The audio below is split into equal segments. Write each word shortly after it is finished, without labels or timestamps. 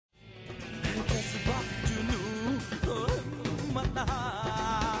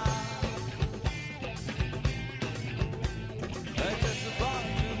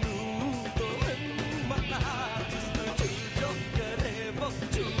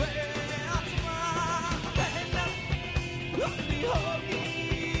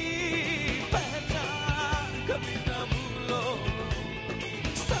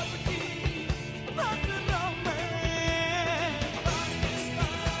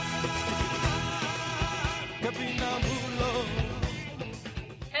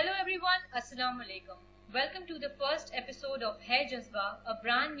Assalamu alaikum. Welcome to the first episode of Jazba, a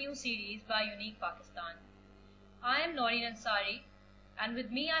brand new series by UniquePakistan. I am Naureen Ansari, and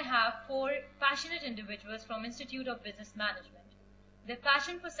with me I have four passionate individuals from Institute of Business Management. Their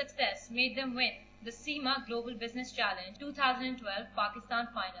passion for success made them win the CIMA Global Business Challenge 2012 Pakistan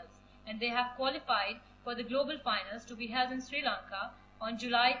Finals, and they have qualified for the Global Finals to be held in Sri Lanka on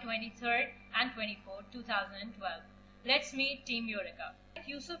July 23rd and 24th, 2012. Let's meet Team Eureka.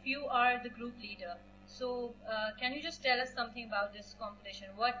 Yousuf, you are the group leader. So, can you just tell us something about this competition?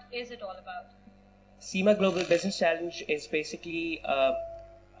 What is it all about? CIMA Global Business Challenge is basically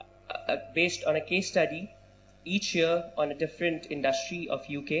based on a case study each year on a different industry of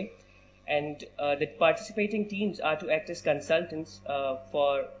UK, and the participating teams are to act as consultants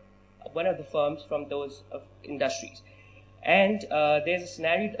for one of the firms from those industries. And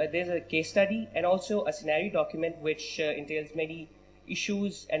there's a case study and also a scenario document which entails many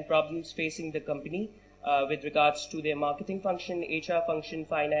issues and problems facing the company with regards to their marketing function, HR function,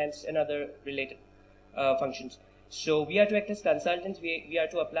 finance, and other related functions. So we are to act as consultants. We are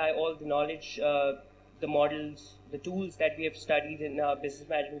to apply all the knowledge, the models, the tools that we have studied in our business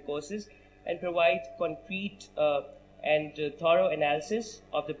management courses, and provide concrete and thorough analysis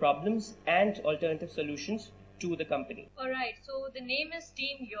of the problems and alternative solutions to the company. Alright, so the name is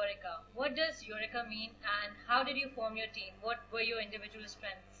Team Eureka. What does Eureka mean, and how did you form your team? What were your individual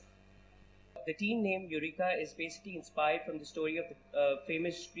strengths? The team name Eureka is basically inspired from the story of the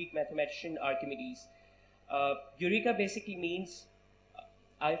famous Greek mathematician Archimedes. Eureka basically means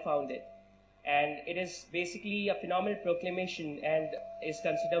I found it, and it is basically a phenomenal proclamation and is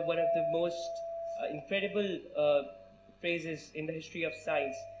considered one of the most incredible phrases in the history of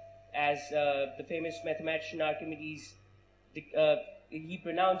science, as the famous mathematician Archimedes, he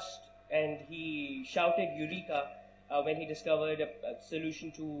pronounced and he shouted Eureka when he discovered a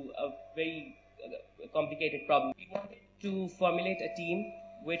solution to a very complicated problem. We wanted to formulate a team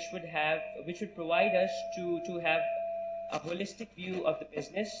which would provide us to have a holistic view of the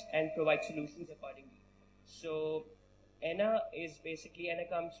business and provide solutions accordingly. So Ayena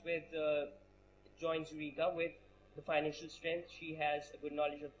joins Eureka with the financial strength. She has a good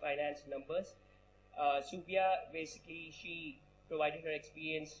knowledge of finance and numbers. Subia, basically, she provided her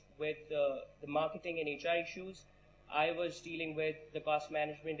experience with the marketing and HR issues. I was dealing with the cost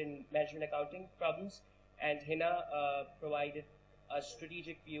management and management accounting problems, and Hina provided a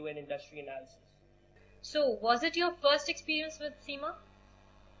strategic view and industry analysis. So, was it your first experience with CIMA?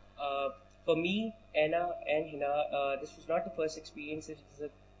 For me, Ayena and Hina, this was not the first experience. It was the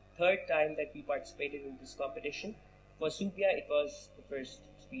third time that we participated in this competition. For Subia, it was the first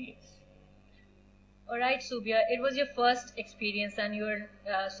experience. Alright, Subia, it was your first experience, and you're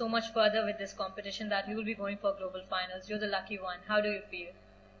so much further with this competition that you will be going for global finals. You're the lucky one. How do you feel?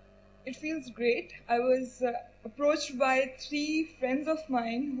 It feels great. I was approached by 3 friends of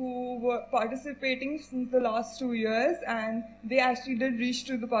mine who were participating since the last 2 years, and they actually did reach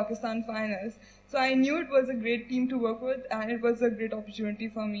to the Pakistan finals. So I knew it was a great team to work with, and it was a great opportunity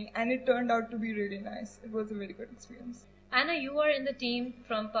for me, and it turned out to be really nice. It was a very good experience. Anna, you are in the team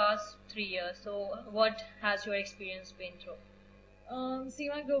from past 3 years, so what has your experience been through?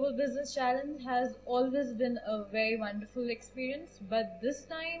 CIMA Global Business Challenge has always been a very wonderful experience, but this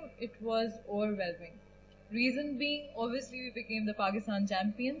time it was overwhelming. Reason being, obviously we became the Pakistan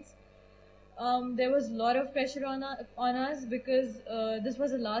champions. There was a lot of pressure on us because this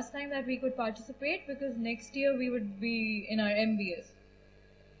was the last time that we could participate, because next year we would be in our MBAs.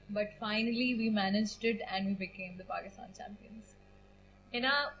 But finally we managed it and we became the Pakistan champions.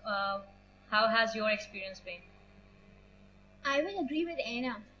 Hina, how has your experience been? I will agree with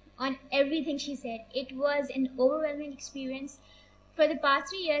Ayena on everything she said. It was an overwhelming experience. For the past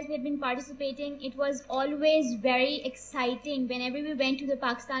 3 years we have been participating. It was always very exciting. Whenever we went to the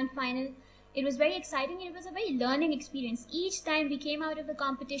Pakistan final, it was very exciting, and it was a very learning experience. Each time we came out of the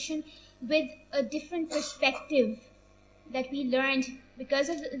competition with a different perspective that we learned because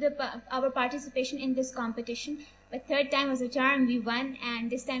of our participation in this competition. But third time was a charm. We won, and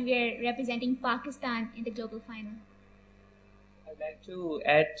this time we are representing Pakistan in the global final. I'd like to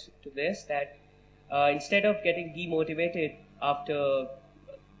add to this that instead of getting demotivated after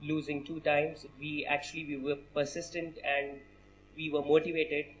losing 2 times, we were persistent and we were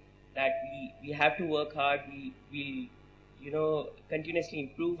motivated that we have to work hard. We continuously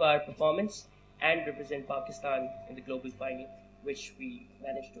improve our performance and represent Pakistan in the global final, which we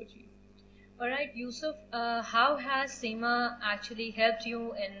managed to achieve. All right, Yousuf, how has CIMA actually helped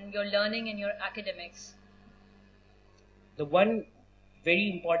you in your learning and your academics? The one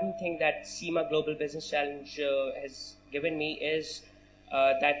very important thing that CIMA Global Business Challenge has given me is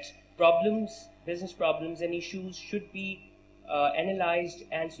that business problems and issues should be analyzed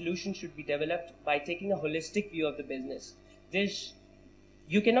and solutions should be developed by taking a holistic view of the business.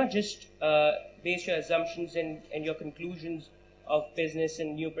 You cannot just base your assumptions and your conclusions of business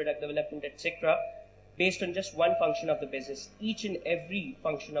and new product development, etc., based on just one function of the business. Each and every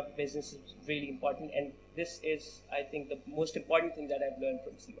function of the business is really important, and this is, I think, the most important thing that I've learned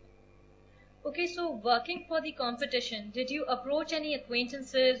from CIMA. Okay, so working for the competition, did you approach any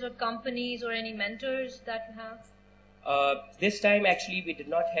acquaintances or companies or any mentors that you have? This time, actually, we did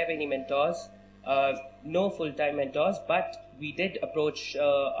not have any mentors, no full-time mentors, but we did approach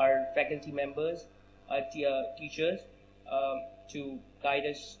our faculty members, our teachers, to guide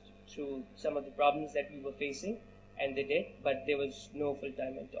us through some of the problems that we were facing, and they did, but there was no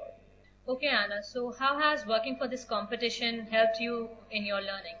full-time mentor. Okay, Anna, so how has working for this competition helped you in your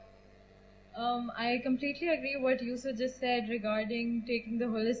learning? I completely agree what Yousuf just said regarding taking the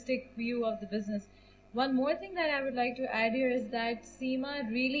holistic view of the business. One more thing that I would like to add here is that CIMA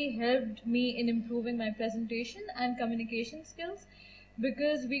really helped me in improving my presentation and communication skills,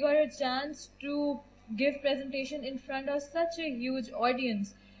 because we got a chance to give presentation in front of such a huge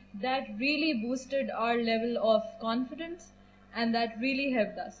audience that really boosted our level of confidence, and that really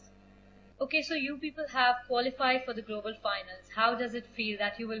helped us. Okay, so you people have qualified for the global finals. How does it feel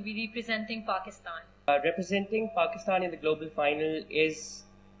that you will be representing Pakistan? Representing Pakistan in the global final is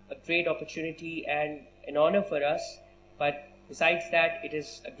a great opportunity and an honor for us, but besides that, it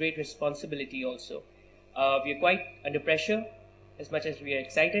is a great responsibility also. We are quite under pressure as much as we are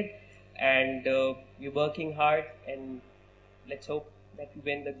excited, and we're working hard, and let's hope that we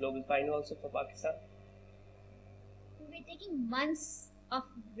win the global final also for Pakistan. We're taking months of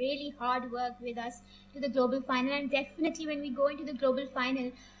really hard work with us to the global final, and definitely when we go into the global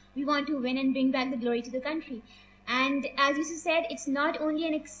final, we want to win and bring back the glory to the country. And as Yousuf said, it's not only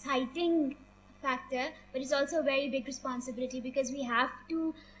an exciting factor, but it's also a very big responsibility, because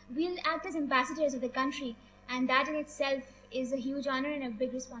we'll act as ambassadors of the country, and that in itself is a huge honor and a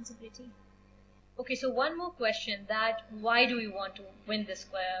big responsibility. Okay, so one more question, that why do we want to win this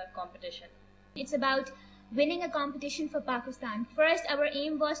competition? It's about winning a competition for Pakistan. First, our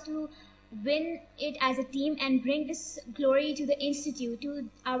aim was to win it as a team and bring this glory to the institute, to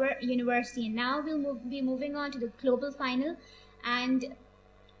our university. And now we'll be moving on to the global final, and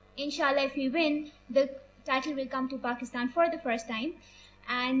inshallah, if we win, the title will come to Pakistan for the first time.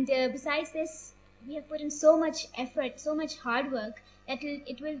 And besides this, we have put in so much effort, so much hard work, that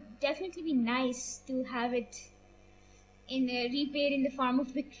it will definitely be nice to have it repaid in the form of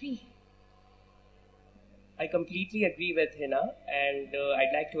victory. I completely agree with Hina, and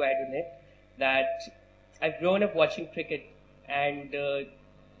I'd like to add on it that I've grown up watching cricket and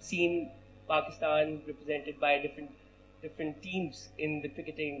seen Pakistan represented by different teams in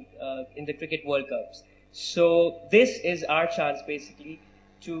the cricket World Cups. So this is our chance basically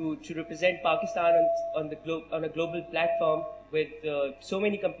to represent Pakistan on a global platform with so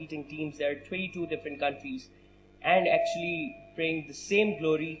many competing teams. There are 22 different countries, and actually bring the same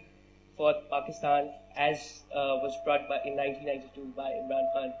glory for Pakistan as was brought in 1992 by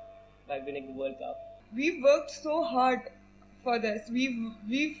Imran Khan by winning the World Cup. We've worked so hard for this.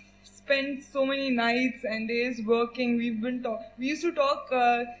 We've spent so many nights and days working. We used to talk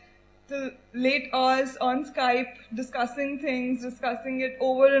till late hours on Skype, discussing it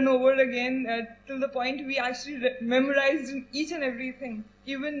over and over again, till the point we actually memorized each and everything,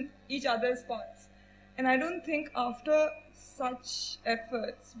 even each other's parts. And I don't think after such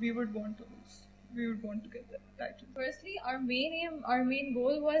efforts we would want to lose. We would want to get that title. Firstly, our main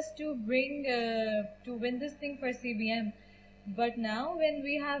goal was to win this thing for CBM. But now, when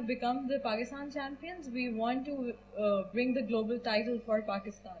we have become the Pakistan champions, we want to bring the global title for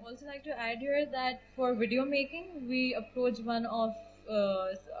Pakistan. I'd also like to add here that for video making, we approached one of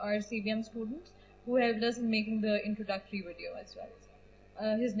our CBM students who helped us in making the introductory video as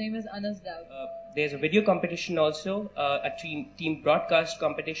well. His name is Anas Dav. There's a video competition also, a team broadcast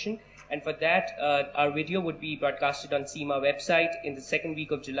competition, and for that, our video would be broadcasted on CIMA website in the second week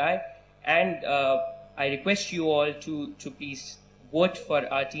of July, and I request you all to please vote for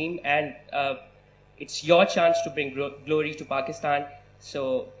our team, and It's your chance to bring glory to Pakistan,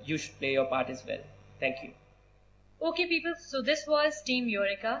 so you should play your part as well. Thank you. Okay people, so this was Team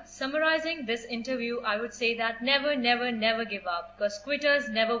Eureka. Summarizing this interview, I would say that never, never, never give up, because quitters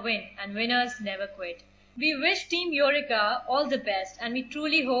never win and winners never quit. We wish Team Eureka all the best, and we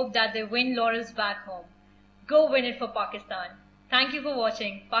truly hope that they win laurels back home. Go win it for Pakistan. Thank you for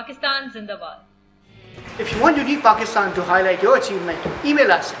watching. Pakistan Zindabad. If you want Unique Pakistan to highlight your achievement,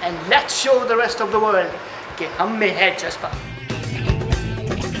 email us and let's show the rest of the world कि हम में है जज्बा.